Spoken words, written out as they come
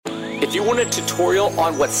If you want a tutorial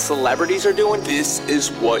on what celebrities are doing, this is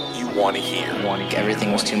what you want to hear.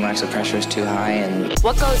 Everything was too much, the pressure was too high, and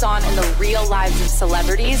what goes on in the real lives of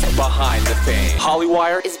celebrities behind the fame.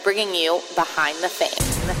 Hollywire is bringing you behind the fame.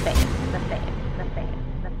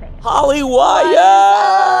 Hollywire!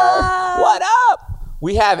 What up?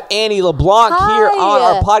 We have Annie Leblanc here on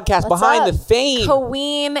our podcast, Behind the Fame.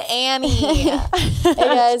 Queen Annie. Hey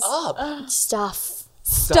guys. What's up?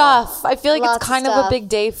 Stuff. I feel like Lots it's kind of of a stuff. big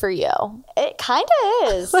day for you. It kind of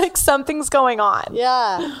is. Like something's going on.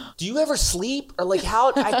 Yeah. Do you ever sleep? Or like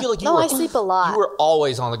how, I feel like you No, were, I sleep a lot. You were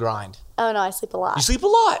always on the grind. Oh no, I sleep a lot. You sleep a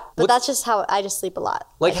lot. But that's just how I just sleep a lot.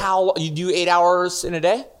 Like how, you do 8 hours in a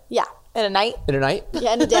day? Yeah. In a night? In a night?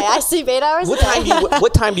 Yeah, in a day. I sleep 8 hours What a day.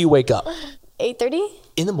 what time do you wake up? 8:30?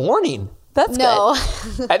 In the morning. That's No.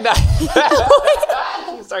 At night.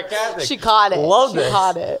 She's sarcastic. She caught it. Love she this.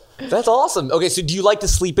 caught it. That's awesome. Okay, so do you like to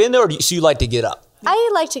sleep in there, or do you like to get up?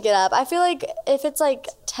 I like to get up. I feel like if it's like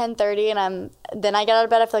 10:30 and then I get out of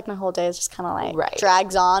bed, I feel like my whole day is just kind of like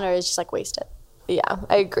drags on or is just like wasted. Yeah,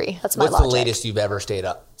 I agree. That's my What's logic. the latest you've ever stayed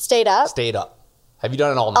up? Stayed up? Stayed up. Have you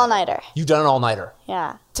done an all-nighter? All-nighter. You've done an all-nighter?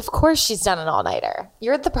 Yeah. Of course she's done an all-nighter.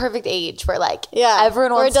 You're at the perfect age where like Where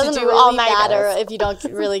everyone wants it doesn't to do really all-nighters. matter if you don't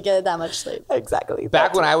really get that much sleep. Exactly.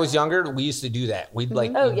 Back when I was younger, we used to do that. We'd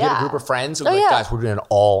like we'd get a group of friends. We'd be like, guys, we're doing an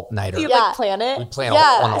all-nighter. You Yeah. like plan it? We plan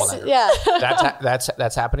Yeah. an all-nighter. Yeah.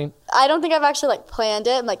 That's happening? I don't think I've actually like planned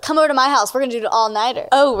it. I'm like, come over to my house. We're going to do an all-nighter.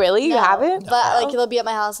 Oh, really? You No. haven't? But like they'll be at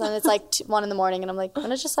my house and it's like 1 a.m. and I'm like, I'm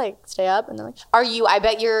gonna just like stay up and then like. Are you? I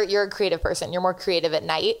bet you're a creative person. You're more creative at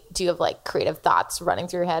night. Do you have like creative thoughts running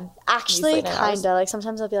through your head? Actually, kind of. Like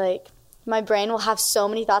sometimes I'll be like, my brain will have so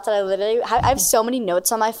many thoughts that I have so many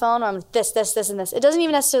notes on my phone where I'm like, this, and this. It doesn't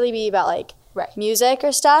even necessarily be about like music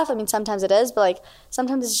or stuff. I mean, sometimes it is, but like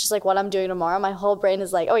sometimes it's just like what I'm doing tomorrow. My whole brain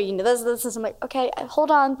is like, oh, you can do this. I'm like, okay,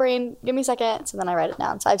 hold on, brain, give me a second. So then I write it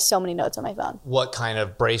down. So I have so many notes on my phone. What kind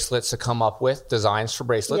of bracelets to come up with? Designs for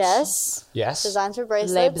bracelets? Yes. Designs for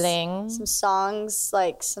bracelets. Leblanc. Some songs,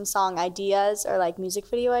 like some song ideas or like music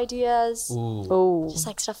video ideas. Ooh. Just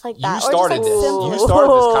like stuff like that. You started this. You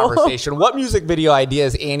started this conversation. What music video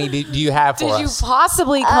ideas, Annie, do you have for us? Did you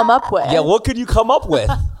possibly come up with? Yeah, what could you come up with?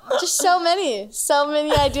 Just so many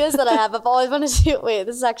ideas that I have. I've always wanted to do, wait,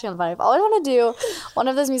 this is actually kind of funny. I've always wanted to do one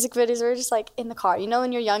of those music videos where you're just like in the car. You know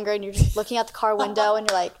when you're younger and you're just looking out the car window and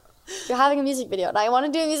you're like, you're having a music video. And I want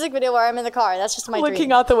to do a music video where I'm in the car. That's just my dream.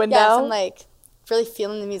 Looking out the window? Yes, I'm like really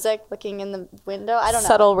feeling the music, looking in the window. I don't know.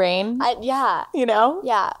 Subtle rain. Yeah. You know?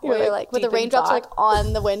 Yeah. Where you're like, with the deep in raindrops thought. like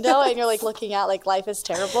on the window and you're like looking out like life is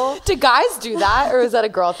terrible. Do guys do that, or is that a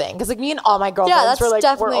girl thing? Because like me and all my girlfriends that's were like,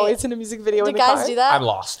 definitely- we're always in a music video. Do in the guys car. do that? I'm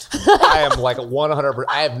lost. I am like 100%.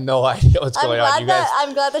 I have no idea what's going on. You guys,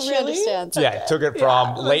 I'm glad that she understands. yeah, took it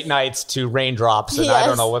from late nights to raindrops, and I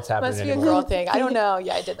don't know what's happening Must be a anymore. girl thing. I don't know.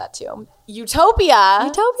 Yeah, I did that too.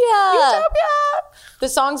 Utopia. The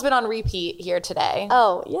song's been on repeat here today.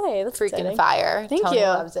 Oh, yay. That's Freaking exciting. fire. Thank Tony you.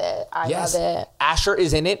 loves it. I Yes. love it. Asher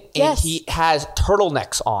is in it, and Yes. he has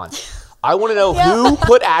turtlenecks on. I want to know who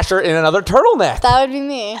put Asher in another turtleneck. That would be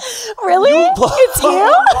me. Really? It's you?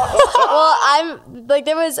 Well, I'm like,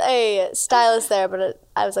 there was a stylist there, but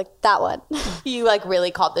I was like, that one. You like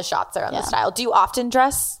really called the shots there on the Yeah. style. Do you often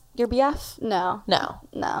dress your BF? No, No.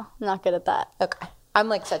 I'm not good at that. Okay. I'm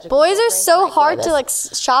like such a Boys control are freak, so and I hard wear to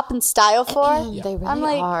this. like shop and style for. They really I'm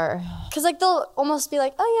like, are. because like they'll almost be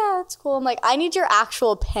like, oh yeah, it's cool. I'm like, I need your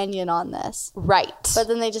actual opinion on this. Right. But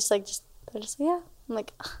then they're just like, yeah. I'm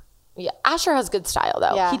like, ugh. Yeah, Asher has good style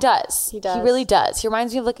though. Yeah. He does. He does. He really does. He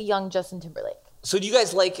reminds me of like a young Justin Timberlake. So do you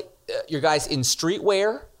guys like your guys in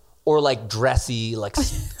streetwear or like dressy, like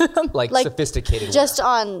like sophisticated? just wear?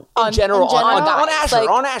 on in general, on guys, Asher. like-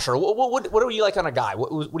 On Asher, what do you like on a guy?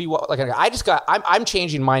 What do you like on a guy? I'm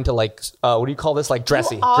changing mine to like what do you call this? Like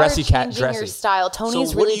dressy, You are dressy cat, changing dressy. your style.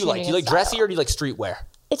 Tony's so what really do you like? Do changing you like his dressy style. or do you like streetwear?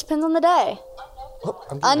 it depends on the day. Oh,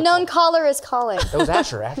 I'm getting a Unknown call. caller is calling. That was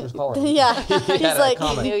Asher. Asher's calling. Yeah, he's like,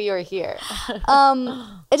 I knew you were here.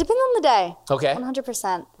 it depends on the day. Okay.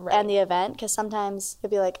 100%. And the event, because sometimes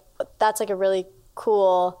you'll be like, that's like a really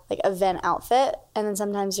cool like event outfit, and then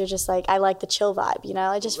sometimes you're just like, I like the chill vibe, you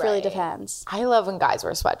know? It just really depends. I love when guys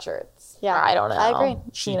wear sweatshirts. Yeah, I don't know. I agree.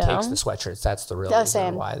 She You know? takes the sweatshirts. That's the real Oh, reason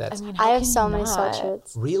same. why. That's I have can so you many not?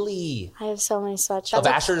 sweatshirts. really. I have so many sweatshirts. Of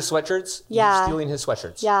Asher's sweatshirts? Yeah. You're stealing his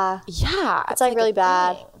sweatshirts. Yeah. Yeah. It's like really a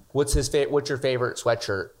bad. thing. What's your favorite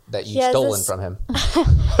sweatshirt that you've He has stolen this- from him?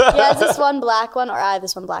 He has this one black one, or I have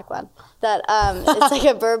this one black one. That it's like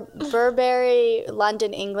a Burberry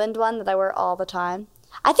London, England one that I wear all the time.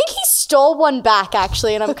 I think he stole one back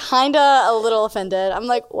actually, and I'm kind of a little offended. I'm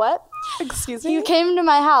like, what? Excuse me? He came to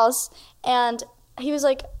my house and he was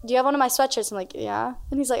like, do you have one of my sweatshirts? I'm like, yeah.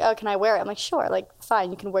 And he's like, oh, can I wear it? I'm like, sure. Like,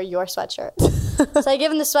 fine, you can wear your sweatshirt. So I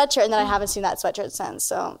give him the sweatshirt, and then I haven't seen that sweatshirt since.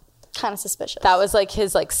 So kind of suspicious. That was like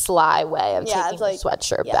his like sly way of taking like, the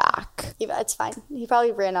sweatshirt back. It's fine. He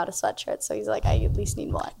probably ran out of sweatshirts, so he's like, I at least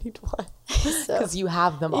need one. Because you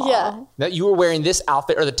have them all. Yeah. Now, you were wearing this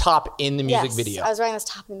outfit or the top in the music Yes, video. I was wearing this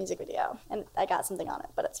top in the music video, and I got something on it,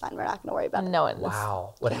 but it's fine. We're not going to worry about it. No one.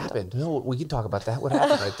 Wow. What happened? No, we can talk about that. What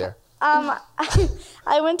happened right there?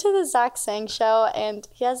 I went to the Zach Sang show, and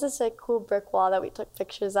he has this like cool brick wall that we took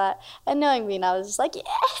pictures at. And knowing me, and I was just like, "Yay,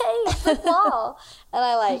 brick wall!" And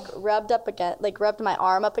I like rubbed my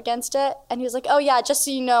arm up against it, and he was like, "Oh yeah, just so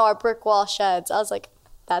you know, our brick wall sheds." I was like,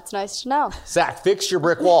 "That's nice to know." Zach, fix your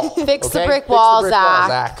brick wall. Fix the okay? brick wall,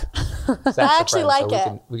 Zach. Zach. I actually like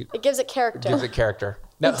it. It gives it character. Gives it character.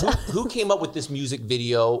 Now, who came up with this music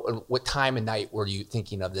video, and what time and night were you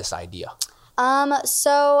thinking of this idea?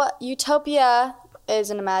 So Utopia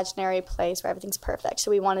is an imaginary place where everything's perfect.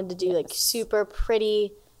 So we wanted to do like super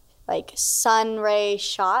pretty, like sun ray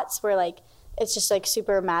shots where like it's just like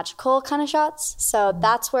super magical kind of shots. So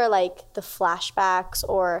that's where like the flashbacks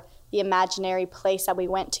or the imaginary place that we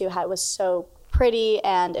went to was so pretty,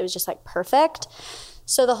 and it was just like perfect.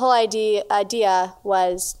 So the whole idea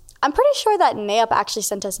was, I'm pretty sure that Nayup actually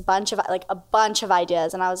sent us a bunch of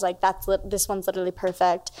ideas, and I was like, this one's literally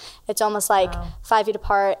perfect. It's almost like 5 feet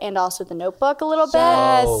apart, and also The Notebook a little bit.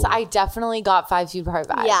 Yes, I definitely got 5 feet apart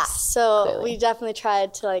vibes. Yeah, so clearly. we definitely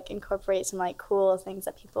tried to like incorporate some like cool things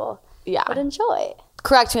that people Yeah. would enjoy.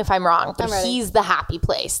 Correct me if I'm wrong, but I'm ready. he's the happy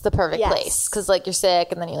place, the perfect Yes. place. Because like you're sick,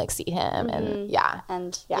 and then you like see him, and yeah.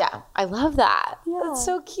 And Yeah, I love that. Yeah. That's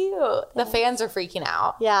so cute. The fans are freaking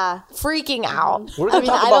out. Yeah. Freaking out. We're going to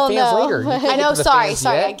talk I about don't fans know. later. You can't I get know. to the Sorry. fans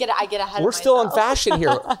yet. I get ahead. We're of still in myself. fashion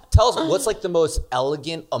here. Tell us, what's like the most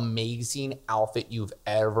elegant, amazing outfit you've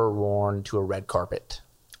ever worn to a red carpet?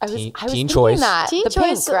 I was Teen thinking choice. that. Teen the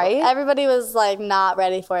Choice, pink, right? Everybody was like not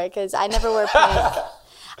ready for it because I never wear pink.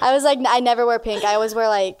 I was like, I never wear pink. I always wear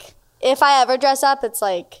like, if I ever dress up, it's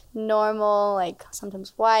like normal, like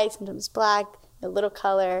sometimes white, sometimes black, a little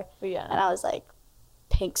color. Yeah. And I was like,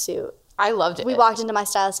 pink suit. I loved it. We walked into my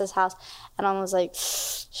stylist's house, and I was like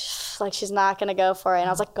she's not gonna go for it. And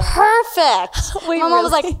I was like, perfect. My mom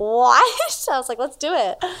was like, what? I was like, let's do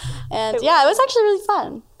it. And yeah, it was actually really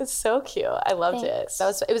fun. It's so cute. I loved it.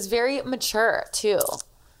 It was very mature too.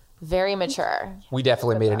 Very mature. We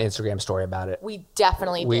definitely made an Instagram story about it. We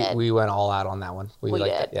definitely did. We went all out on that one. We liked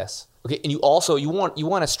did. it. Yes. Okay, and you also you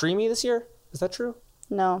want a Streamy this year? Is that true?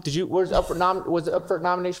 No. Did you was it up for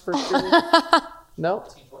nomination for Streamy? No.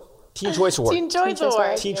 Teen Choice Award. Teen Choice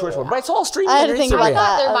Award. Teen Choice Award. But it's all streaming. I had on to think Instagram. about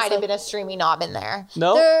that. There I was might have like- been a streamy knob in there.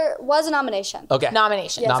 No. There was a nomination. Okay.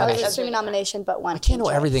 Nomination. Yes, I was Nomination. a streaming nomination, but one. I can't know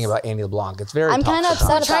everything about Annie LeBlanc. It's very. I'm tough kind of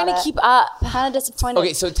sometimes. upset Trying about to it. keep up. Kind of disappointed.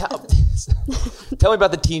 Okay, so tell me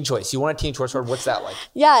about the Teen Choice. You won a Teen Choice Award. What's that like?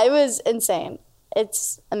 Yeah, it was insane.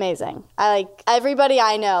 It's amazing. I like everybody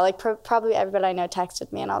I know, like probably everybody I know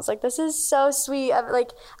texted me, and I was like, this is so sweet.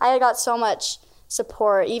 I got so much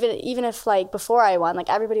support, even if like before I won, like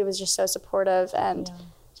everybody was just so supportive and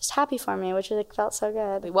just happy for me, which like felt so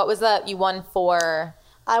good. What was that you won for?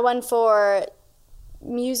 I won for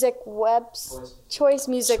Choice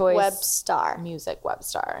Music Web Star. Music Web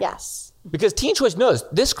Star. Yes. Because Teen Choice knows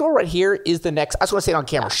this girl right here is the next. I just want to say it on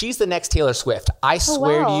camera. She's the next Taylor Swift. I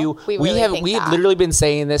swear wow. to you, We really think we have that. literally been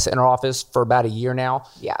saying this in our office for about a year now.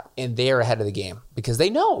 Yeah. And they are ahead of the game because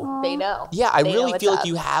they know. They know. Yeah, I They know really what's feel up. like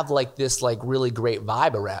you have like this like really great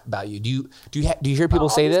vibe about you. Do you hear people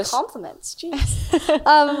say All these this? compliments.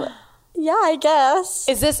 Jeez. Yeah, I guess.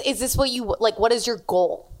 Is this what you like? What is your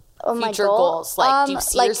goal? Oh, my Future goal? goals. Like, do you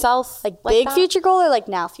see like- yourself like big that? future goal or like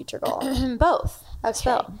now future goal? Both.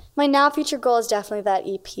 Okay. My now future goal is definitely that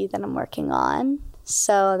EP that I'm working on.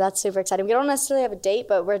 So that's super exciting. We don't necessarily have a date,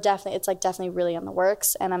 but it's like definitely really in the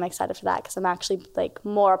works, and I'm excited for that because I'm actually like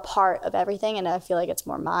more a part of everything, and I feel like it's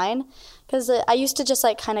more mine. Because I used to just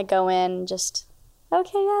like kind of go in and just,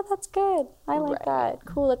 okay, yeah, that's good. I like that.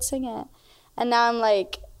 Cool, let's sing it. And now I'm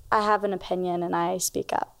like, I have an opinion and I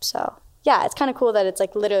speak up. So yeah, it's kind of cool that it's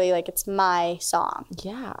like literally like it's my song.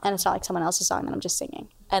 Yeah. And it's not like someone else's song that I'm just singing.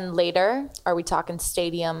 And later, are we talking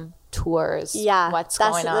stadium tours? Yeah, What's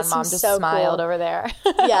that's- going on? that Mom seems just so smiled cool. over there.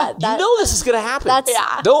 Yeah, You know this is gonna happen. That's-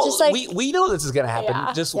 Yeah. Don't just like- we know this is gonna happen.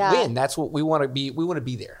 Yeah. Just Yeah. win. That's what we want to be. We want to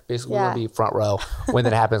be there. Basically, we Yeah. want to be front row when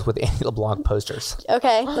that happens with Annie LeBlanc posters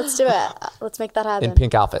Okay, let's do it. Let's make that happen. in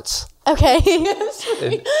pink outfits. Okay.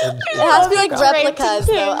 It has to be like replicas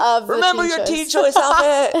though of Remember the your teen teen choice. choice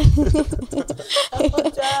outfit.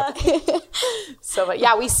 So, but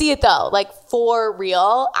yeah, we see it though. Like for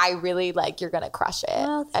real, I really like you're gonna crush it,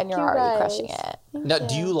 Well, and you're you already guys. crushing it. Now,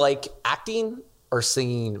 do you like acting or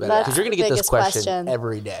singing better? That's Because you're going to the get this biggest question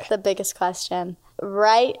every day. The biggest question.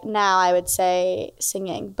 Right now, I would say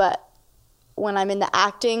singing, but when I'm in the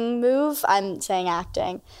acting move, I'm saying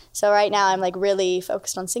acting. So right now, I'm like really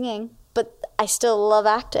focused on singing, but I still love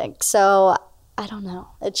acting. So I don't know.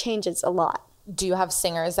 It changes a lot. Do you have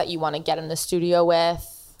singers that you want to get in the studio with,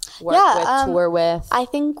 work Yeah, with, tour with? I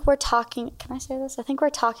think we're talking. Can I say this? I think we're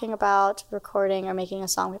talking about recording or making a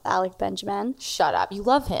song with Alec Benjamin. Shut up. You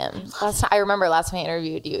love him. I remember last time I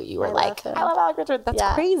interviewed you, you were I like, love him. I love Alec Richard.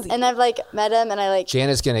 That's crazy. And I've like met him, and I like.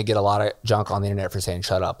 Jana's going to get a lot of junk on the internet for saying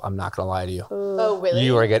shut up. I'm not going to lie to you. Oh, really?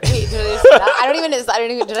 You are getting Wait, did I say that? I don't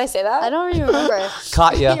even, did I say that? I don't even remember.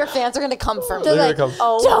 Katya. Your fans are going to come for me. They're like, come.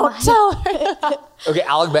 oh, Don't tell her. Okay,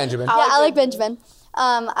 Alec Benjamin. yeah, Alec Benjamin.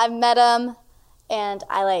 I've met him, and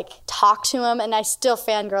I like talk to him, and I still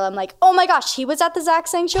fangirl. I'm like, oh my gosh, he was at the Zach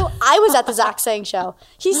Sang show. I was at the Zach Sang show.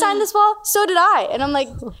 He signed this ball. So did I. And I'm like,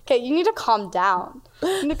 okay, you need to calm down.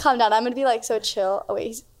 You need to calm down. I'm gonna be like so chill. Oh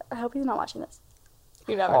wait, I hope he's not watching this.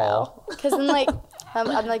 You never know. Because then like I'm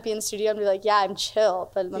like be in the studio and be like, yeah, I'm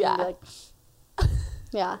chill, but then I'm gonna be like,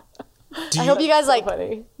 yeah. I hope you guys like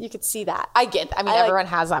funny. you could see that. I everyone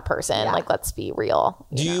has that person. Yeah. Like, let's be real.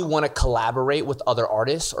 Do you want to collaborate with other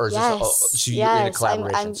artists, or is this so you're in a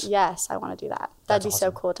collaborations? Yes, I want to do that. That'd be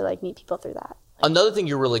so cool to like meet people through that. Another thing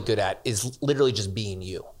you're really good at is literally just being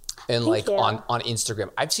you. And like you. on Instagram,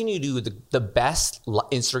 I've seen you do the best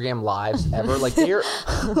Instagram lives ever. Like they're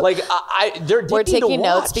like they're We're addicting to taking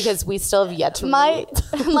notes watch. because we still have yet to My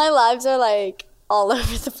read. my lives are like all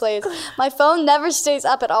over the place. My phone never stays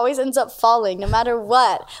up. It always ends up falling no matter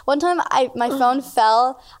what. One time my phone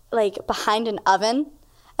fell like behind an oven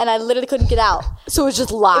and I literally couldn't get out. So it was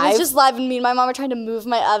just live. It was just live, and me and my mom were trying to move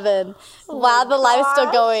my oven while the live is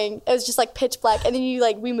still going. It was just like pitch black, and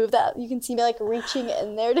then we moved that. You can see me like reaching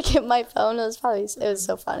in there to get my phone. It was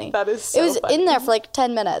so funny. That is so It was funny. in there for like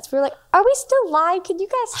 10 minutes. We were like, "Are we still live? Can you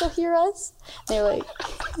guys still hear us?" And they were like,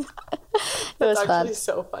 "It was fun."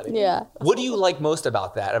 so funny. Yeah. What do you like most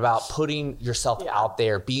about that? About putting yourself out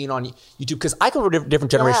there, being on YouTube? Because I come from a different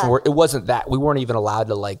generation where it wasn't that. We weren't even allowed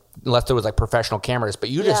to like, unless there was like professional cameras. But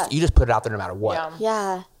you just put it out there no matter what.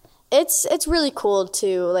 Yeah. It's really cool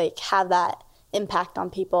to like have that impact on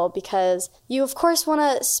people because you of course want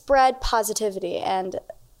to spread positivity, and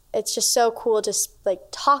it's just so cool to like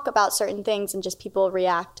talk about certain things and just people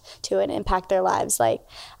react to it and impact their lives. Like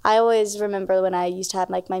I always remember when I used to have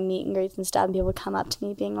like my meet and greets and stuff, and people would come up to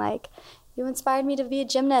me being like, "You inspired me to be a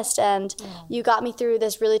gymnast, and you got me through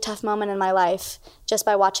this really tough moment in my life just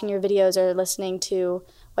by watching your videos or listening to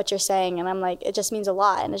what you're saying." And I'm like, it just means a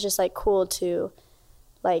lot, and it's just like cool to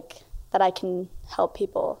like that I can help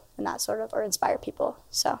people and that sort of, or inspire people.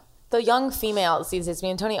 So The young females these days, me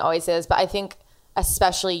and Tony always says, but I think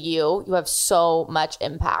especially you have so much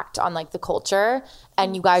impact on like the culture,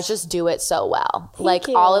 and you guys just do it so well. Thank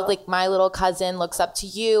you. All of like my little cousin looks up to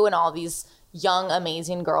you and all these young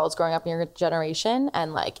amazing girls growing up in your generation,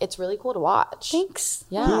 and like it's really cool to watch. thanks.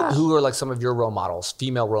 Yeah. Who are like some of your role models,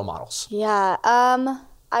 female role models? Yeah.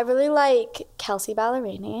 I really like Kelsey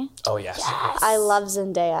Ballerini. Oh yes. I love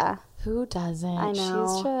Zendaya. Who doesn't? I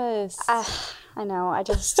know. She's just I know. I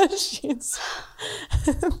just she's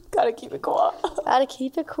gotta keep it cool. gotta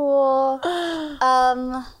keep it cool.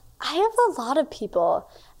 I have a lot of people,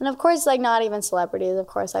 and of course, like not even celebrities. Of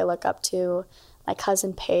course, I look up to my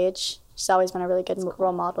cousin Paige. She's always been a really good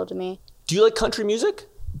role model to me. Do you like country music?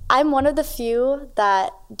 I'm one of the few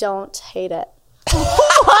that don't hate it.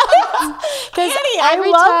 Because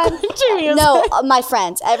every time, country music. no, my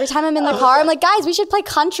friends. Every time I'm in the car, I'm like, guys, we should play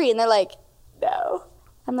country, and they're like, No.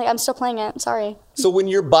 I'm like, I'm still playing it. Sorry. So when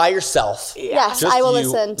you're by yourself, Yes, just I will you,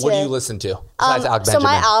 listen to. What do you listen to? Besides Alec So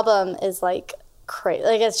Benjamin? my album is like crazy.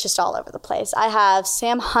 Like it's just all over the place. I have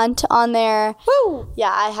Sam Hunt on there. Woo.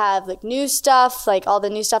 Yeah, I have like new stuff, like all the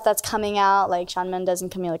new stuff that's coming out, like Shawn Mendes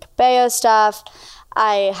and Camila Cabello stuff.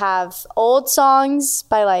 I have old songs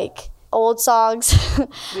by like old songs.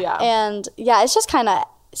 Yeah. And yeah, it's just kind of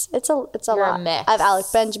it's a You're a lot. mix. I have Alec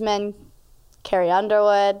Benjamin, Carrie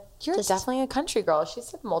Underwood. You're Just- definitely a country girl. She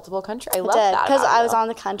said multiple country. I love did that. because about I was you. on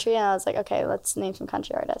the country and I was like, okay, let's name some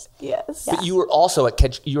country artists. Yes. Yeah. But you were also at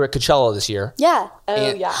Coachella this year. Yeah.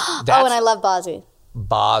 Oh yeah. Oh, and I love Bozzy.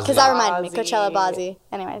 Bozzy. Because that reminded me, Bozzy. Coachella Bozzy.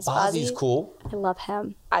 Anyways, Bozzy's Bozzy, cool. I love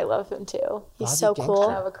him. I love him too. He's Bozzy so gangsta. cool.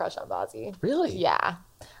 I have a crush on Bozzy. Really? Yeah.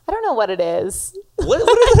 I don't know what it is. What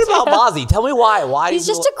is it about Mozzie? Tell me why. Why He's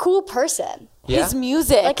just a cool person. Yeah? His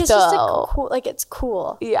music, Like, it's though. just a cool, like, it's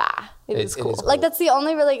cool. Yeah, it is cool. Like, that's the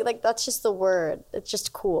only really, like, that's just the word. It's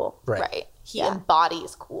just cool. Right. He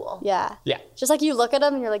embodies cool. Yeah. Yeah. Just like you look at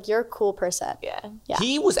him and you're like, you're a cool person. Yeah. Yeah.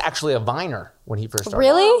 He was actually a Viner when he first started.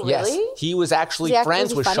 Really? Yes. Really? He was actually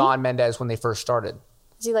friends with funny? Shawn Mendes when they first started.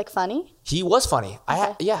 Is he like funny? He was funny.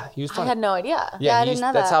 Yeah, he was funny. I had no idea. Yeah, I he didn't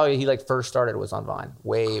know that's that. how he like first started, was on Vine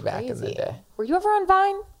way back in the Crazy. day. Were you ever on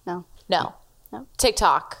Vine? No. No. No.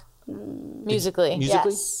 TikTok. Musically.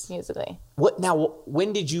 Musically? Yes. Musically. What now?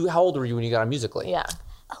 When did you? How old were you when you got on Musically? Yeah.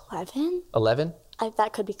 11? 11.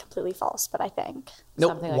 That could be completely false, but I think. No.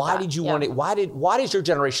 Something like Why that, did you yeah. want it? Why does your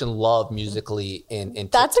generation love Musically in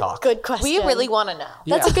That's TikTok? a good question. We really want to know.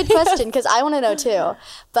 That's a good question because I want to know too.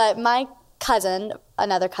 But my cousin,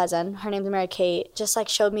 another cousin, her name's Mary Kate, just like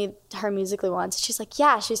showed me her Musically once. She's like,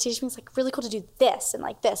 yeah, she was teaching me, it's like really cool to do this and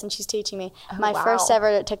like this. And she's teaching me my wow. first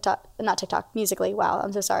ever not TikTok, Musically. Wow,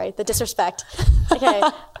 I'm so sorry. The disrespect. Okay.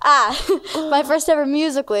 My first ever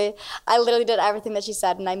Musically, I literally did everything that she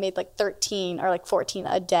said and I made like 13 or like 14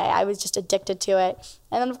 a day. I was just addicted to it.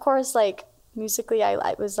 And then of course, like, Musically, I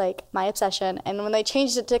was like my obsession. And when they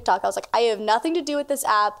changed it to TikTok, I was like, I have nothing to do with this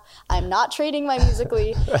app. I'm not trading my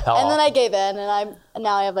Musically. And then I gave in, and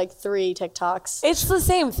now I have like 3 TikToks. It's the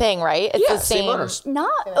same thing, right? It's Yeah, the same same. owners. No,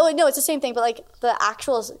 it's the same thing, but like the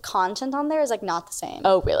actual content on there is like not the same.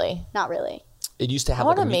 Oh, really? Not really. It used to I have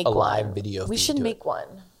want like to make a live one. video. We feed should to make it. one.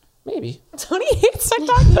 Maybe. Tony hates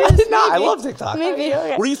TikTok. No, I love TikTok. Maybe.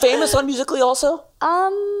 Were you famous on Musically also?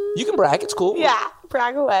 You can brag. It's cool. Yeah,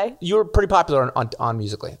 brag away. You were pretty popular on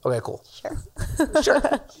Musically. Okay, cool.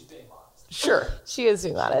 Sure. Sure. She is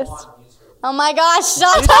being honest. Oh my gosh,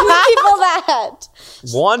 stop telling people that.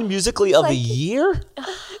 One Musically of the year?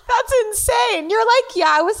 That's insane. You're like, yeah,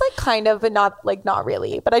 I was like kind of, but not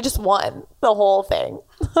really. But I just won the whole thing.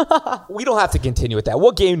 We don't have to continue with that.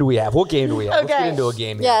 What game do we have? Let's get into a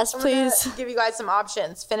game here. Yes, please. Give you guys some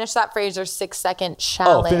options. Finish that phrase or 6-second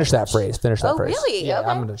challenge. Oh, finish that phrase. Oh, really? Yeah, Okay.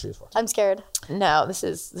 I'm going to choose one. I'm scared. No, this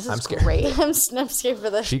is I'm scared. great. I'm scared for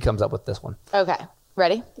this. She comes up with this one. Okay,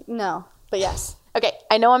 ready? No, but yes. Okay,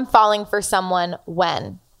 I know I'm falling for someone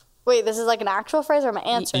when Wait, this is like an actual phrase or am I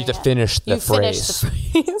answering You have to it? finish the you finish phrase. the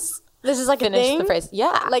phrase. This is like Finish a thing? the phrase.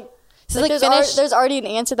 Yeah. Like, So like there's, finish. there's already an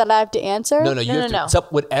answer that I have to answer? No, you have to. no. It's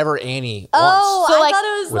up whatever Annie Oh, wants. So, I like, thought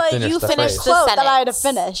it was With like finish you the finished phrase. the quote that I had to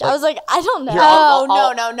sentence. finish. I was like, I don't know.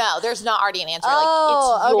 Here, No. There's not already an answer.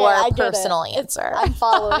 Oh, like it's okay, your I get it. personal answer. I'm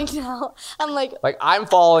following now. I'm like, Like, I'm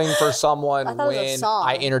falling for someone I thought it was a when song.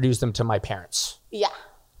 I introduce them to my parents. yeah.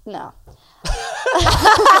 no.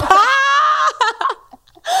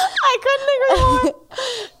 I couldn't agree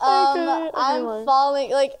more. I'm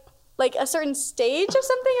falling like a certain stage or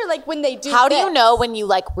something, or like when they do. How do you this. know when you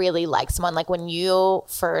like really like someone? Like when you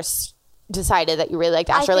first decided that you really liked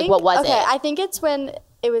Asher, like what was it? I think it's when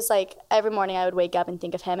it was like every morning I would wake up and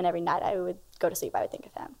think of him, and every night I would go to sleep I would think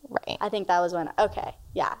of him. Right. I think that was when. Okay,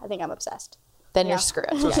 yeah, I think I'm obsessed. Then Yeah. you're screwed.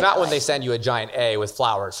 So it's not when they send you a giant A with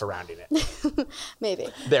flowers surrounding it. Maybe.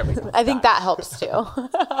 There we go. I think that helps too.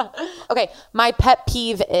 Okay, my pet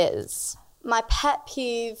peeve is My pet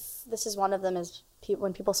peeve. This is one of them is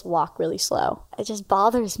when people walk really slow. It just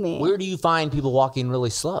bothers me. Where do you find people walking really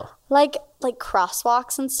slow? Like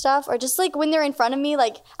crosswalks and stuff, or just like when they're in front of me,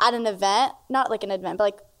 like at an event, not like an event,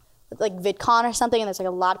 but like VidCon or something, and there's like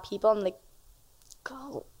a lot of people. I'm like,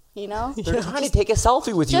 go, you know? They're trying to take a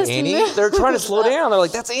selfie with you, just Annie. move. They're trying to slow down. They're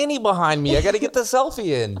like, that's Annie behind me. I got to get the selfie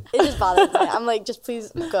in. It just bothers me. I'm like, just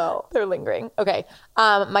please go. they're lingering. Okay,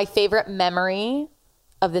 my favorite memory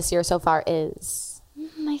of this year so far is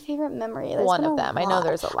My favorite memory. There's One been of a them. I know lot.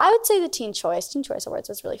 there's a lot. I would say the Teen Choice Awards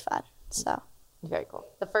was really fun. So very cool.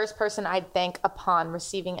 The first person I'd thank upon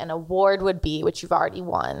receiving an award would be, which you've already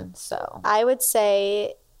won. So I would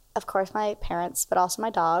say, of course, my parents, but also my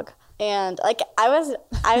dog. And like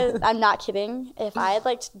I'm not kidding. If I had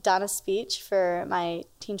like done a speech for my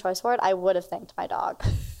Teen Choice Award, I would have thanked my dog.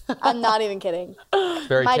 I'm not even kidding.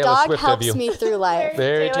 Very My Taylor dog Swift helps of you. me through life.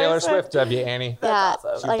 Very Taylor Swift of you, Annie. Yeah,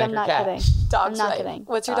 awesome. like Thank I'm your not cat. kidding. dogs. I'm not right. kidding.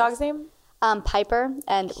 What's your dog's name? Piper,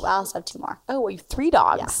 and I also have 2 more. Oh, well, you have 3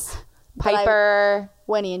 dogs. But Piper.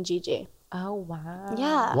 Winnie and Gigi. Oh wow.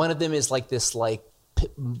 Yeah. One of them is like this like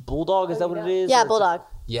bulldog. Is that what it is? Yeah, Or it's bulldog.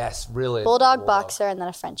 Yes, really. Bulldog, boxer, and then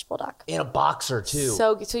a French bulldog. And a boxer too.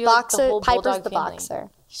 So you like the Boxer, whole Piper's bulldog the family. boxer.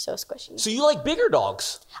 She's so squishy. So you like bigger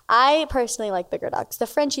dogs? I personally like bigger dogs. The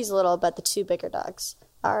Frenchie's little, but the 2 bigger dogs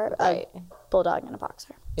are Right. a bulldog and a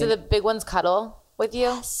boxer. Do the big ones cuddle with you?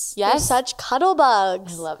 Yes. They're such cuddle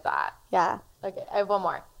bugs. I love that. Yeah. Okay, I have one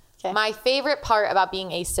more. Okay. My favorite part about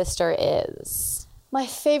being a sister is My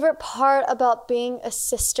favorite part about being a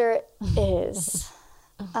sister is,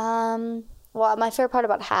 well, my favorite part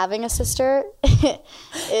about having a sister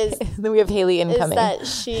is then we have Haley incoming. is that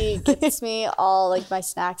she gets me all like my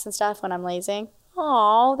snacks and stuff when I'm lazy.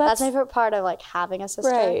 Oh, That's my favorite part of like having a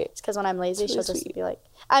sister. Right. It's because when I'm lazy, she'll just be like,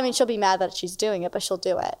 I mean, she'll be mad that she's doing it, but she'll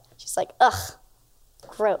do it. She's like, ugh,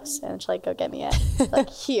 gross. And she'll like go get me it. Like,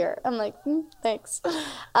 here. I'm like, thanks. But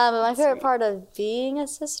my favorite part of being a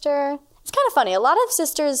sister, it's kind of funny. A lot of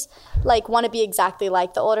sisters like want to be exactly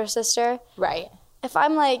like the older sister. right. If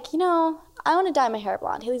I'm like, I want to dye my hair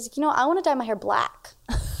blonde. Haley's like, I want to dye my hair black.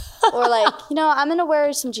 Or like, I'm going to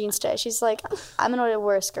wear some jeans today. She's like, I'm going to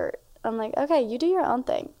wear a skirt. I'm like, okay, you do your own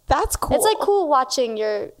thing. That's cool. It's like cool watching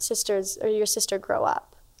your sisters or your sister grow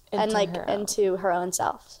up into her own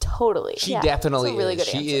self. Totally. She definitely That's a really is. good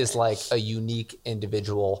She answer. is like a unique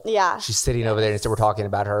individual. Yeah. She's sitting over there and we're talking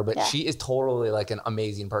about her, but Yeah. she is totally like an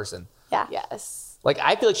amazing person. Yeah. Yes. Like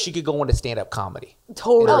I feel like she could go into stand-up comedy.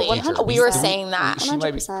 Totally. in her future. We were saying that. She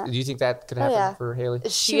might be, 100%. do you think that could happen yeah. for Haley?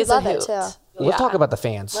 She would is a love it, hoot. too. Let's talk about the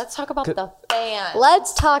fans. Let's talk about the fans.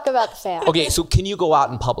 Let's talk about the fans. Okay, so can you go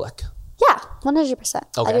out in public? Yeah, 100%.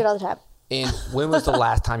 I Okay. do it all the time. And when was the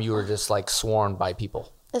last time you were just like sworn by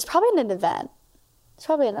people? It's probably an event.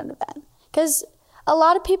 Because a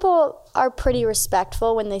lot of people are pretty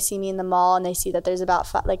respectful when they see me in the mall and they see that there's about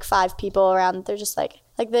five people around. They're just like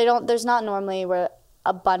there's not normally where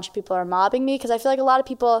a bunch of people are mobbing me, because I feel like a lot of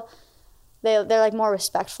people, they're like more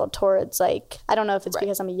respectful towards, like, I don't know if it's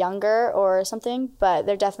because I'm younger or something, but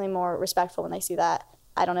they're definitely more respectful when they see that.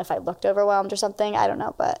 I don't know if I looked overwhelmed or something. I don't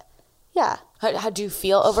know, but yeah. How do you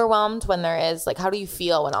feel overwhelmed when there is, like, how do you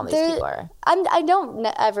feel when all these people are? I don't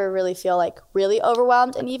ever really feel like really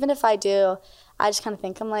overwhelmed, and even if I do, I just kind of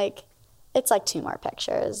think, I'm like, it's like 2 more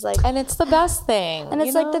pictures, like, And it's the best thing. and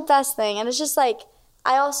it's like the best thing, and it's just like,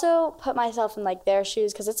 I also put myself in like their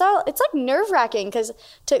shoes, because it's like nerve-wracking, because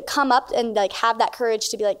to come up and like have that courage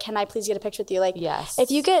to be like, can I please get a picture with you? Like, Yes. if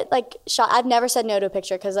you get like shot, I've never said no to a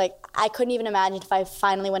picture, because like I couldn't even imagine if I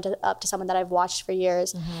finally went up to someone that I've watched for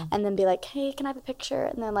years and then be like, hey, can I have a picture?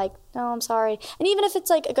 And then like, no, I'm sorry. And even if it's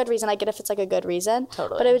like a good reason, I get if it's like a good reason.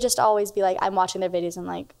 Totally. But it would just always be like, I'm watching their videos and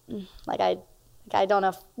like I don't know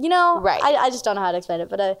if, Right. I just don't know how to explain it,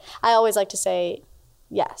 but I always like to say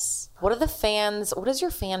yes. What is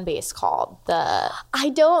your fan base called?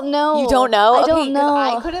 I don't know. You don't know? I Okay, don't 'cause know.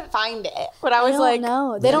 I couldn't find it. But I was like,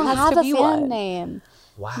 no, they don't has have to a be fan one. name.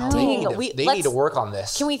 Wow. Dang, They need to work on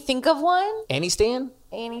this. Can we think of one? Annie Stan?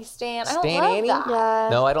 Annie Stan. I don't Stan love Annie? that. Yeah.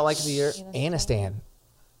 No, I don't like the Anna Stan.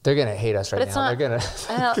 They're gonna hate us right it's now. not- They're gonna.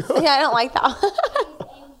 I don't like that.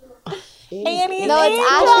 Annie's No, it's Angels.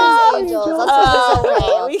 Asher's Angels. That's what it's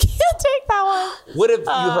Okay, we can't take that one. What have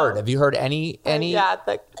you heard? Have you heard any? Yeah,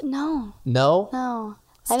 the No, No. no.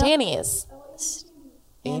 I don't- Stannies.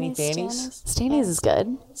 Annie Fannies? Stannies is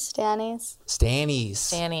good. Stannies. Stannies.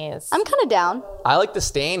 Stannies. I'm kind of down. I like the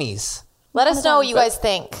Stannies. Let us know what you guys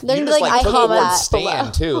think. They're You gonna just be like, took I the hate word that.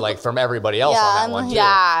 Stan too, like from everybody else Yeah, on that I'm one. like- Too.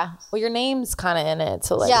 Yeah. Well, your name's kind of in it,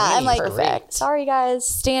 so like, Yeah, I'm like, perfect. sorry guys.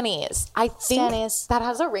 Stannies. I think Stannies. that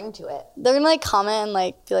has a ring to it. They're gonna like comment and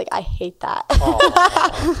like be like, I hate that.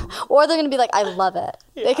 Or they're gonna be like, I love it.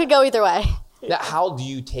 It could go either way. Now, how do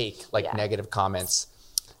you take like negative comments?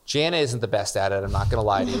 Jana isn't the best at it. I'm not gonna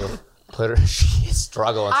lie to you. She's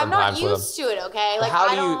struggling I'm not sometimes with them. used to it, okay? But Like,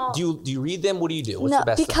 how do you read them? What do you do? What's No, the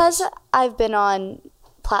best because advice? I've been on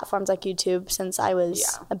platforms like YouTube since I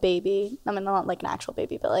was a baby. I mean, not like an actual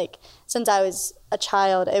baby, but like since I was a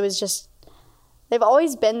child, it was just, they've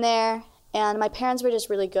always been there. And my parents were just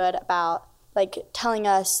really good about like telling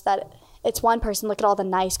us that it's one person, look at all the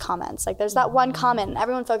nice comments. Like there's that one comment and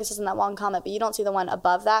everyone focuses on that one comment, but you don't see the one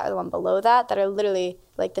above that or the one below that are literally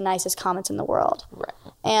like the nicest comments in the world. Right.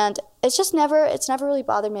 And it's never really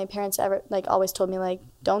bothered me. My parents ever like always told me like,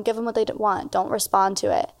 don't give them what they want. Don't respond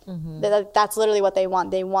to it. That's literally what they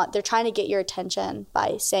want. They're trying to get your attention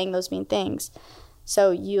by saying those mean things.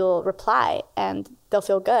 So you'll reply and they'll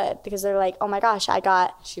feel good because they're like, oh my gosh,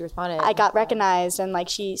 She responded. I got recognized and like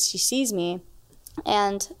she sees me.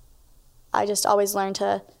 And I just always learned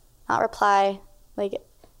to not reply, like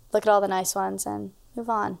look at all the nice ones and move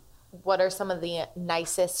on. What are some of the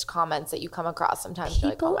nicest comments that you come across sometimes?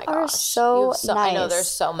 You're like, oh my People are gosh. so You have I know nice. there's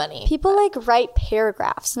so many. People like write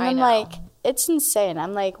paragraphs and I I'm know. like, it's insane.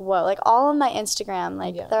 I'm like, whoa, like all on my Instagram,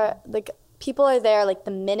 like they're like people are there like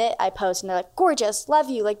the minute I post and they're like, gorgeous, love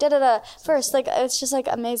you, like da-da-da. First, like it's just like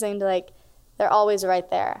amazing to like, they're always right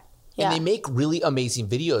there. Yeah. And they make really amazing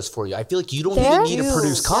videos for you. I feel like you don't They're even need to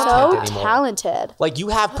produce so content anymore. talented. Like you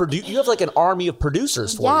have like an army of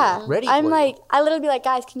producers for Yeah. you, ready I'm for like, you. I literally be like,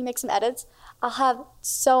 guys, can you make some edits? I'll have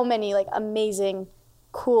so many like amazing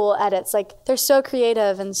cool edits. Like they're so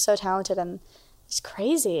creative and so talented, and it's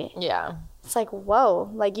crazy. Yeah. It's like, whoa,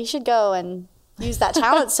 like you should go and use that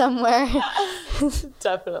talent somewhere.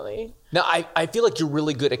 Definitely. Now, I feel like you're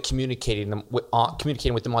really good at communicating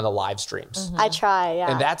with them on the live streams. I try,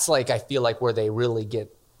 yeah. And that's like, I feel like where they really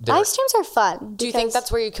get live streams are fun. Do you think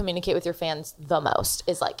that's where you communicate with your fans the most,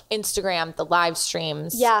 is like Instagram, the live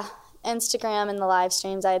streams? Yeah, Instagram and the live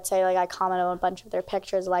streams. I'd say like I comment on a bunch of their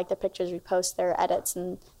pictures, like their pictures, repost their edits,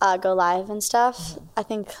 and go live and stuff. I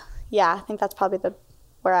think that's probably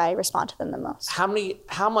where I respond to them the most.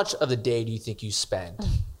 How much of the day do you think you spend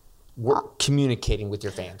communicating with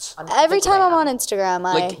your fans? Every time I'm on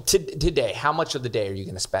Instagram, today, how much of the day are you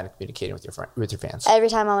going to spend communicating with your fans? Every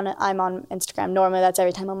time I'm on Instagram. Normally, that's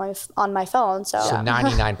every time I'm on my phone. So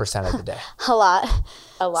 99% of the day. A lot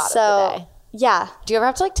of the day. Yeah. Do you ever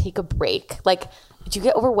have to like take a break? Like, do you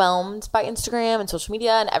get overwhelmed by Instagram and social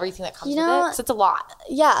media and everything that comes with it? Because it's a lot.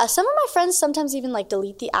 Yeah. Some of my friends sometimes even like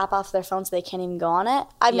delete the app off their phone so they can't even go on it.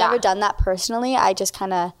 I've never done that personally. I just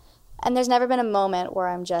kind of, and there's never been a moment where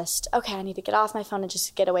I'm just, okay, I need to get off my phone and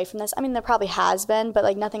just get away from this. I mean, there probably has been, but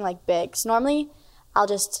like nothing like big. So normally I'll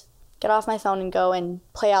just get off my phone and go and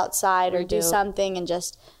play outside or do something and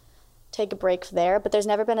just take a break there. But there's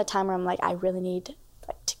never been a time where I'm like, I really need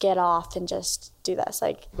to get off and just do this.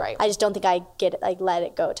 Like, I just don't think I let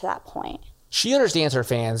it go to that point. She understands her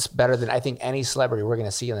fans better than I think any celebrity we're going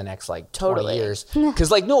to see in the next 20 years.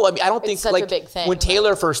 Because I don't think such a big thing, when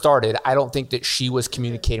Taylor first started, I don't think that she was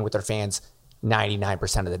communicating with her fans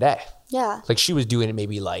 99% of the day. Yeah. Like she was doing it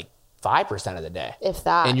maybe 5% of the day. If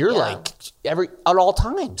that. And you're at all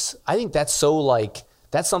times. I think that's so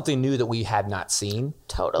that's something new that we had not seen.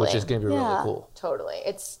 Totally. Which is going to be really cool. Totally.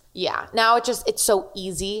 Now it's so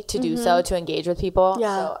easy to do so, to engage with people.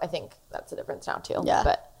 Yeah. So I think that's a difference now too. Yeah.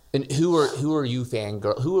 But and who are you who are you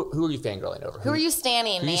fangirling over? Who are you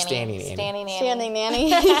standing, Nanny? Standing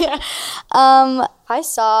nanny. If I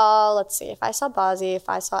saw Bozzy, if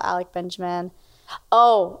I saw Alec Benjamin.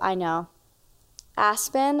 Oh, I know.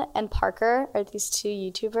 Aspen and Parker are these two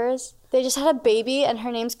YouTubers. They just had a baby and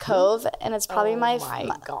her name's Cove, and it's probably my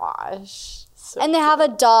gosh. And they have a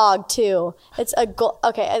dog too. It's a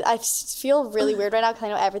okay. I feel really weird right now because I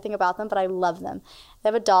know everything about them, but I love them. They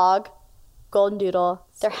have a dog, golden doodle.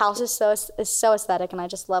 Their house is so aesthetic, and I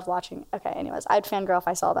just love watching. Okay, anyways, I'd fangirl if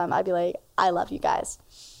I saw them. I'd be like, I love you guys.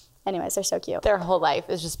 Anyways, they're so cute. Their whole life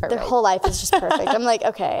is just perfect. I'm like,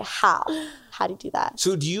 okay, how do you do that?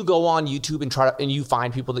 So do you go on YouTube and you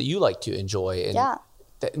find people that you like to enjoy? And yeah.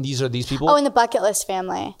 And these are these people? Oh, and the Bucket List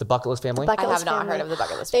family. The Bucket List family? I have not heard of the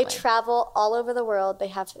Bucket List family. They travel all over the world. They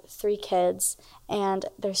have 3 kids, and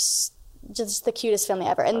they're just the cutest family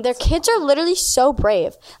ever. And their kids are literally so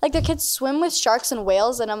brave. Like, their kids swim with sharks and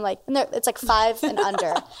whales, and I'm like, it's 5 and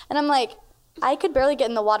under. And I'm like, I could barely get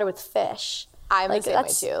in the water with fish. I'm the same way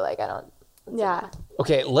too. I don't. Yeah.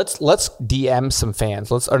 Okay, let's DM some fans.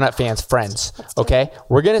 Friends. Okay,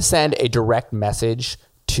 we're gonna send a direct message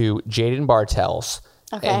to Jaden Bartels.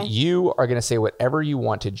 Okay. And you are gonna say whatever you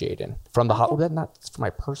want to Jaden from the that's for my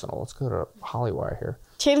personal. Let's go to Hollywire here.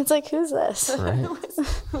 Jaden's like, who's this? Right.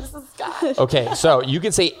 Who's this guy? Okay, so you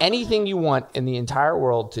can say anything you want in the entire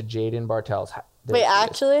world to Jaden Bartels. Wait,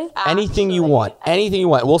 actually? Anything you want. Anything you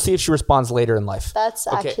want. We'll see if she responds later in life. That's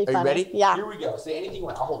actually funny. Are you ready? Yeah. Here we go. Say anything you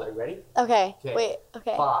want. I'll hold it. Are you ready? Okay. Wait.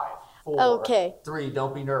 Okay. 5, 4, okay. 3.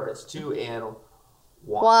 Don't be nervous. 2 and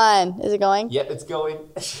 1. Is it going? Yep, it's going.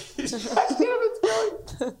 Is it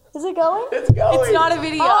going? It's going. It's not a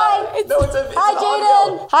video. Hi. It's Hi,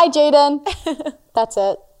 Jaden. Hi, Jaden. That's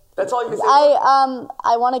it. That's all you can say.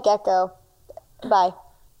 I want a gecko. Bye.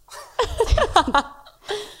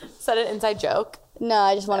 Is that an inside joke? No,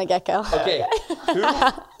 I just want a gecko. Okay.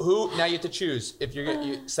 Who? Now you have to choose. If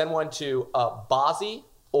you send one to Bozzy.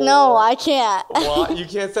 No, I can't. What? You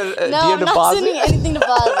can't send a no, DM I'm to not Bozzy? sending anything to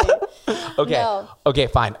Bozzy. Okay. No. Okay,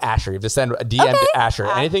 fine. Asher. You have to send a DM to Asher.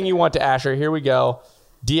 Anything you want to Asher. Here we go.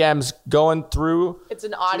 DMs going through. It's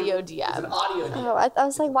an audio DM. It's an audio DM. Oh, I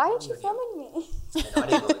was like, why aren't you filming me? I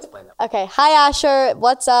didn't really explain that. Okay. Hi, Asher.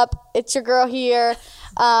 What's up? It's your girl here.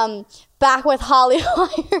 Back with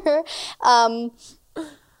Hollywire.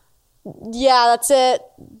 Yeah, that's it.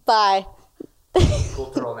 Bye.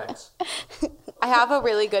 Cool turtlenecks. I have a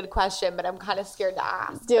really good question, but I'm kind of scared to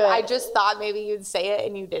ask. Do it. I just thought maybe you'd say it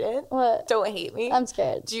and you didn't. What? Don't hate me. I'm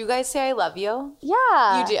scared. Do you guys say I love you?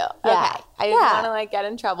 Yeah. You do? Yeah. Okay. I didn't want to like get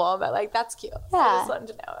in trouble, but like that's cute. Yeah. I just wanted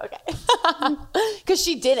to know. Okay. Because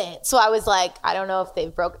she didn't. So I was like, I don't know if they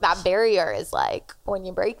broke that barrier. Is like when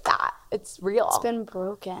you break that, it's real. It's been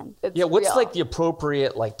broken. It's what's real. like the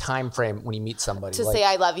appropriate like time frame when you meet somebody to like, say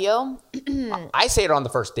I love you? I say it on the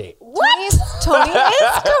first date. What? Tony is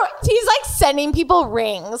he's like sending people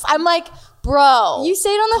rings. I'm like, bro, You say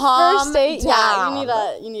it on the calm first date. down.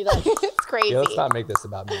 Yeah, you need a. It's crazy. Yeah, let's not make this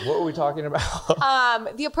about me. What were we talking about?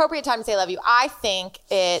 The appropriate time to say I love you. I think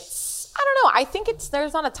it's, I don't know. I think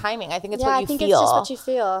there's not a timing. I think it's Yeah, what I you think feel. it's just what you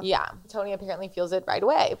feel. Yeah. Tony apparently feels it right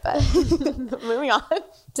away, but moving on.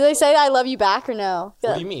 Do they say I love you back or no?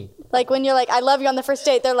 What do you mean? Like when you're like I love you on the first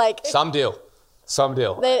date, they're like Some do.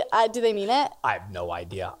 do they mean it? I have no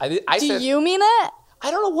idea. Do you mean it? I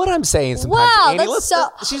don't know what I'm saying sometimes. Wow, Annie,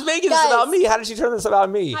 that's she's making guys. this about me. How did she turn this about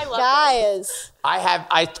me? Guys,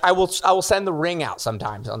 I will send the ring out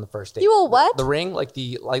sometimes on the first date. You will what? The ring, like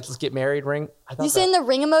let's get married ring. you saying the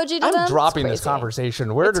ring emoji to them? I'm dropping It's this crazy.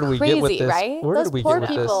 conversation. Where did we get with crazy, this? right? Where Those did we poor get with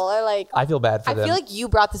people this? are like. I feel bad for I them. feel like you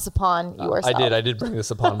brought this upon yourself. I did bring this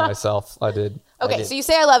upon myself. I did. Okay, so you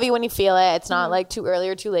say I love you when you feel it. It's not like too early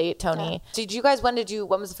or too late, Tony.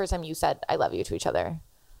 When was the first time you said I love you to each other?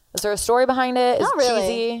 Was there a story behind it? Is Not it really.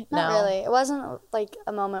 cheesy? Not really. It wasn't like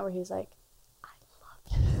a moment where he was like, I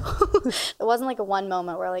love you. It wasn't like a one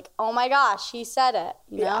moment where like, oh my gosh, he said it.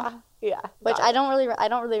 You know? Yeah. Which I don't really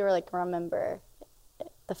like remember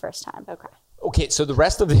the first time. Okay, so the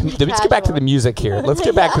rest of let's get back to the music here. Let's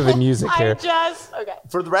get back to the music here. Okay.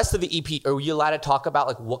 For the rest of the EP, are you allowed to talk about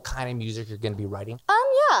like what kind of music you're going to be writing?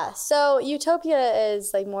 Yeah. So Utopia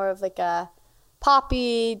is like more of like a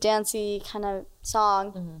poppy, dancey kind of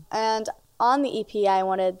song. And on the EP, I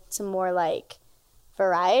wanted some more like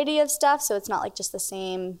variety of stuff. So it's not like just the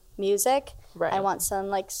same music. Right. I want some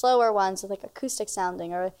like slower ones with like acoustic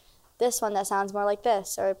sounding, or this one that sounds more like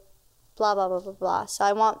this, or blah, blah, blah, blah, blah. So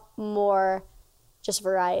I want more just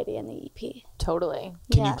variety in the EP. Totally.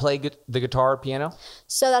 Can you play the guitar or piano?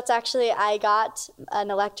 So that's actually, I got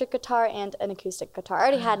an electric guitar and an acoustic guitar. I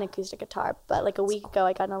already had an acoustic guitar, but like a week ago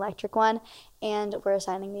I got an electric one, and we're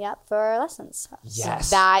signing me up for lessons.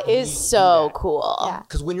 Yes. That is so cool. Yeah.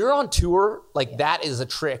 Because when you're on tour, like that is a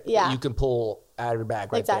trick Yeah. that you can pull out of your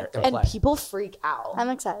bag right Exactly. there and And play. people freak out. I'm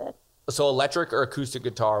excited. So electric or acoustic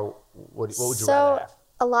guitar, what would you So rather have?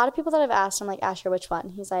 a lot of people that I've asked, I'm like, Asher, which one?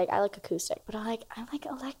 He's like, I like acoustic. But I like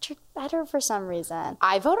electric better for some reason.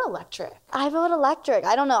 I vote electric. I vote electric.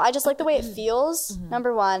 I don't know. I just like the way it feels,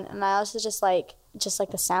 number one. And I also just like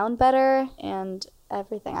the sound better and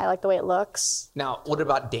everything. I like the way it looks. Now, what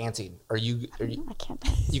about dancing? Are you I can't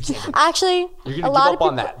dance. you can't Actually, You're a gonna give lot up of people,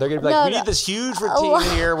 on that. They're gonna be like, No, we no. need this huge A routine lot-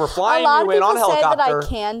 here. We're A flying lot you of in on people say that helicopter. I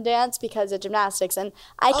can dance because of gymnastics, and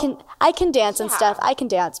I can dance and stuff. I can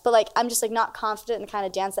dance, but like I'm just like not confident in the kind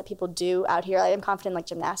of dance that people do out here. Like, I'm confident in like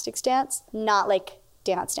gymnastics dance, not like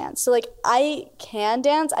dance. So like I can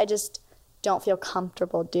dance, I just don't feel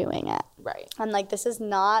comfortable doing it. Right. I'm like, this is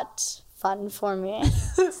not fun for me.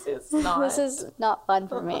 This is not. This is not fun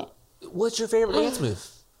for me. What's your favorite dance move?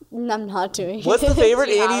 I'm not doing What's it. the favorite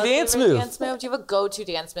Do you have Annie a dance favorite move? Dance move? Do you have a go-to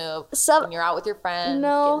dance move Some- when you're out with your friends,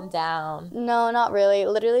 No. getting down? No, not really.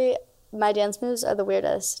 Literally, my dance moves are the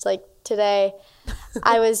weirdest. Like today,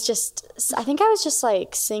 I think I was just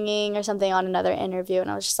like singing or something on another interview,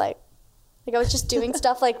 and I was just like I was just doing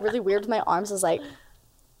stuff like really weird with my arms. I was like, and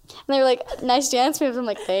they were like, nice dance moves. I'm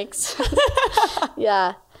like, thanks.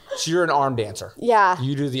 Yeah. So you're an arm dancer. Yeah.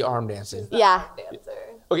 You do the arm dancing. Yeah. Dancer.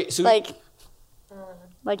 Okay, so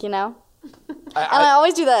Like, you know? And I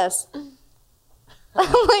always do this. I'm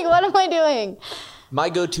like, what am I doing? my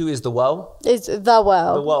go-to is the woe. It's the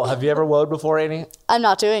woe. The woe. Have you ever woed before, Annie? I'm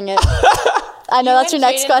not doing it. I know that's your and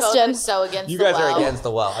next Jaden both question. are so against You the guys are well. against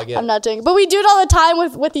the woe. I get I'm it. not doing it. But we do it all the time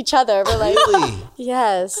with each other. We're like, Really?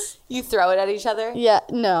 yes. You throw it at each other? Yeah.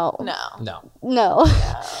 No. No. No.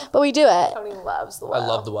 But we do it. Tony loves the I well.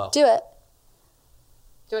 love the woe. Do it.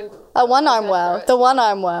 Doing, A one arm gonna throw woe. it. The one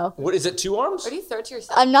arm woe. What is it? 2 arms? Or do you throw it to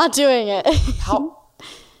yourself? I'm not doing it. How?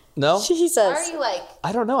 No? Why are Jesus. you like,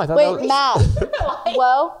 I don't know. I thought Wait, that Matt.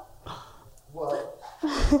 Whoa.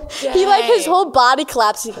 He like his whole body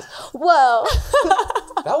collapsed. He goes, whoa.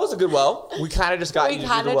 that was a good woe. We kind of just got We you to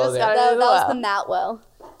do kinda the woe just there. got That, it. that was Whoa. the Matt woe.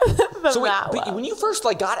 So wait, that but well. when you first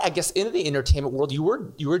like got, I guess, into the entertainment world, you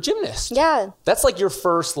were a gymnast. Yeah. That's like your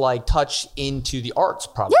first like touch into the arts,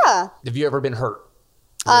 probably. Yeah. Have you ever been hurt?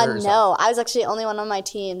 You hurt yourself? No. I was actually the only one on my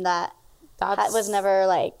team that was never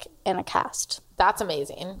like in a cast. That's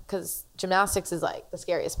amazing because gymnastics is like the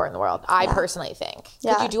scariest sport in the world. I personally think.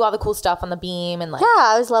 Yeah. Could you do all the cool stuff on the beam and like? Yeah,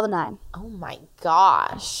 I was level 9. Oh my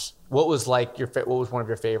gosh. What was like what was one of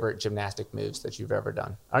your favorite gymnastic moves that you've ever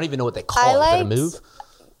done? I don't even know what they call it. Is it a move?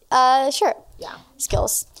 Sure. Yeah.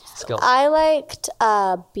 Skills. I liked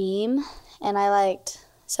beam, and I liked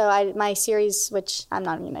my series, which I'm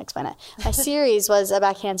not even gonna explain it. My series was a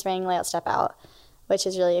back handspring layout step out, which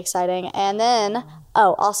is really exciting. And then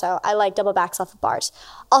also I like double backs off of bars.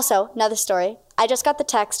 Also, another story. I just got the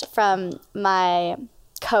text from my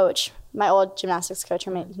coach, my old gymnastics coach.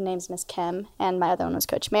 Her name's Miss Kim, and my other one was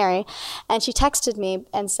Coach Mary. And she texted me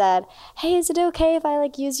and said, "Hey, is it okay if I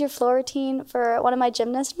like use your floor routine for one of my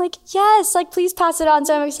gymnasts?" I'm like, "Yes, like please pass it on."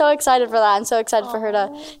 So I'm so excited for that. I'm so excited for her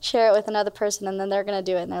to share it with another person, and then they're gonna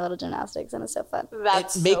do it in their little gymnastics, and it's so fun.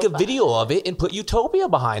 Make a video of it and put Utopia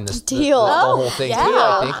behind this deal. The whole thing too.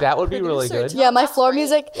 I think that would be really good. Yeah, my floor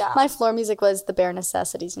music. Yeah. My floor music was the bare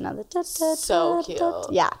necessities. You know, the so cute.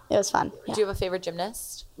 Yeah, it was fun. Yeah. Do you have a favorite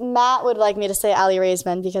gymnast? Matt would like me to say Ali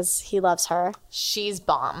Raisman because he loves her. She's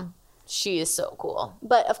bomb. She is so cool.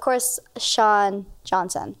 But of course, Shawn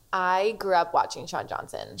Johnson. I grew up watching Shawn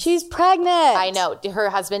Johnson. She's pregnant. I know. Her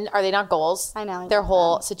husband, are they not goals? I know. Their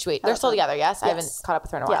whole situation. They're still together, yes? I haven't caught up with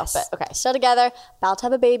her in a while, but okay. Still together, about to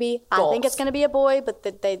have a baby. Goals. I think it's going to be a boy, but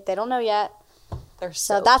they don't know yet. They're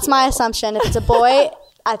so that's cute. My assumption. If it's a boy,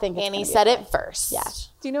 I think it's Annie said it first. Yeah.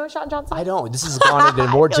 Do you know Shawn Johnson? I don't. This has gone into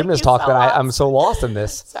more gymnast talk that I'm so lost in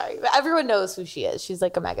this. Sorry, but everyone knows who she is. She's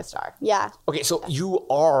like a megastar. Yeah. Okay, so you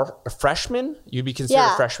are a freshman. You'd be considered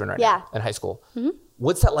a freshman right now in high school. Mm-hmm.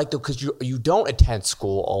 What's that like though? Because you don't attend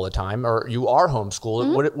school all the time, or you are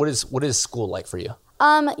homeschooled. Mm-hmm. What is school like for you?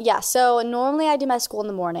 Yeah. So normally I do my school in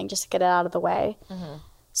the morning just to get it out of the way. Mm-hmm.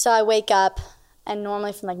 So I wake up, and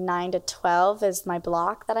normally from like 9 to 12 is my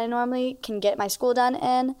block that I normally can get my school done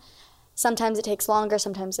in. Sometimes it takes longer.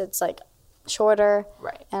 Sometimes it's like shorter.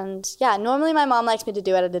 Right. And yeah, normally my mom likes me to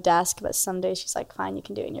do it at a desk, but some days she's like, "Fine, you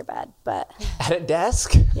can do it in your bed." But at a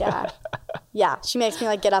desk? Yeah. Yeah. She makes me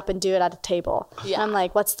like get up and do it at a table. Yeah. And I'm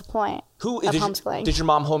like, what's the point of homeschooling? Did your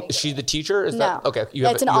mom is she the teacher? Is that okay?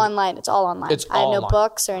 It's online. It's all online. I have no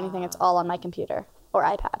books or anything. It's all on my computer or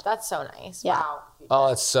iPad. That's so nice. Yeah. Wow. Oh,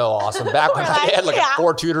 that's so awesome. Back when I had like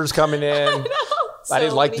 4 tutors coming in. I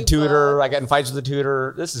didn't like the tutor. I got in fights with the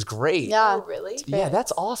tutor. This is great. Yeah. Oh, really? Yeah,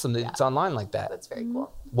 that's awesome that it's online like that. That's very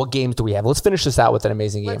cool. What games do we have? Let's finish this out with an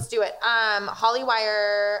amazing game. Let's do it.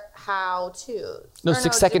 Hollywire how to. No,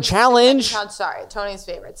 6-second challenge. Sorry, Tony's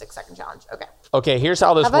favorite 6-second challenge. Okay. Okay, here's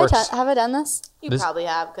how this works. Have I done this? You probably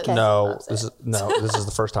have. No, this is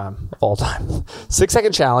the first time of all time.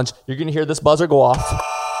 6-second challenge. You're going to hear this buzzer go off.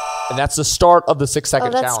 And that's the start of the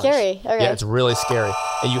 6-second challenge. That's scary. Okay. Yeah, it's really scary.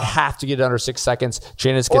 And you have to get it under 6 seconds.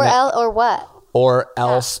 Janice or what? Or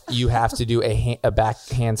else you have to do a back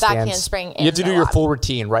handstand. Back handspring. You have to do your full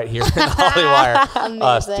routine right here in the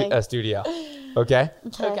Hollywire studio. Okay?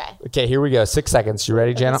 Okay, here we go. 6 seconds. You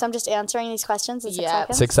ready, Jana? So I'm just answering these questions in 6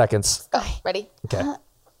 seconds? 6 seconds. Go. Ready? Okay.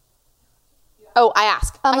 Oh, I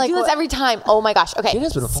ask. I do this every time. Oh my gosh. Okay.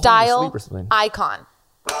 Style icon.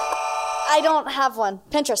 I don't have one.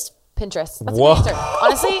 Pinterest. That's a good answer.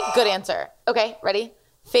 Honestly, good answer. Okay, ready?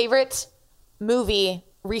 Favorite movie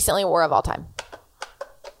recently or of all time?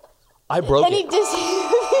 I broke Any it. Disney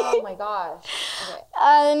Oh my gosh. Okay.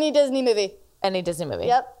 Any Disney movie. Any Disney movie.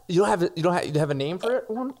 Yep. You don't have a name for it?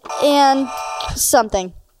 And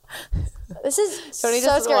something. This is so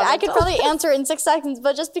scary. I could probably answer in 6 seconds,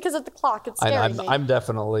 but just because of the clock, it's scary. I'm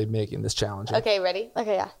definitely making this challenging. Okay, ready?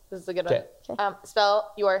 Okay, yeah. This is a good one. Okay.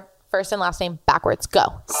 Spell your first and last name backwards.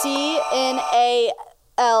 Go.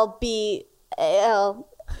 CNALBLIEINNA.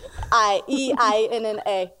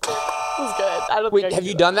 This is good. Wait, have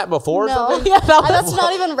you done that before? No. Or something? Yeah, that's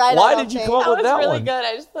not even right. Why did you come up with that really one? good.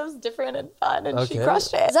 I just thought it was different and fun, and she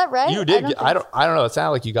crushed it. Is that right? You did. I don't know. It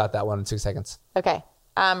sounded like you got that one in 6 seconds. Okay.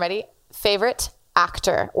 Ready? Favorite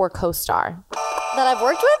actor or co-star that I've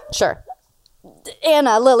worked with? Sure.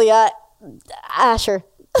 Anna, Lilia, Asher.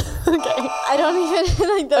 Okay. I don't even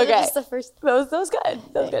like those. Are just the first. Those good.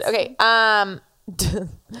 Those good. Okay.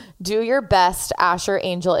 Do your best Asher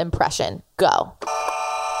Angel impression. Go.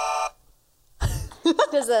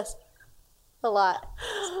 Does this a lot?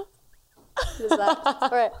 Does that? All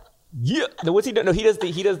right. Yeah. No, what's he doing? No, he does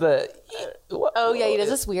the. Oh yeah, he does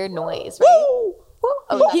this weird noise, right? Woo!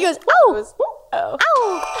 Oh, he goes, "Ow! Oh.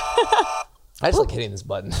 Ow!" I just like hitting this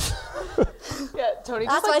button. Yeah, Tony.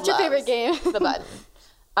 That's why it's your favorite game. The button.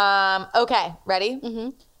 Okay, ready? Mm-hmm.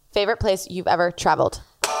 Favorite place you've ever traveled?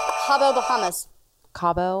 Cabo, Bahamas.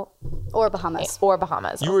 Cabo or Bahamas.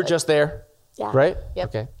 You were just there. Yeah. Right? Yep.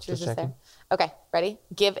 Okay. She was just there. Okay, ready?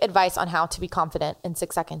 Give advice on how to be confident in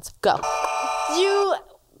 6 seconds. Go. You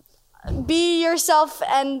be yourself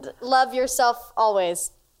and love yourself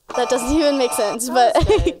always. That doesn't even make sense, but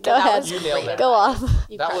go ahead. You nailed it. Go off.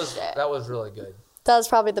 That was really good. That was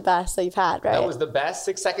probably the best that you've had, right? That was the best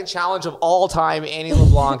 6-second challenge of all time. Annie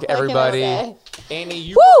LeBlanc, everybody. Annie,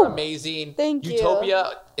 you were amazing. Thank you.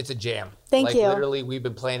 Utopia, it's a jam. Thank you. Literally, we've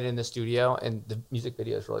been playing it in the studio, and the music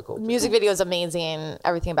video is really cool. The music video is amazing.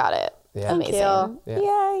 Everything about it. Yeah. Amazing. Thank you.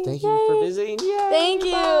 Yeah. Yay. Thank you for visiting. Yay. Thank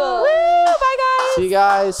you. Woo, bye guys. See you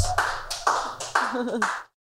guys.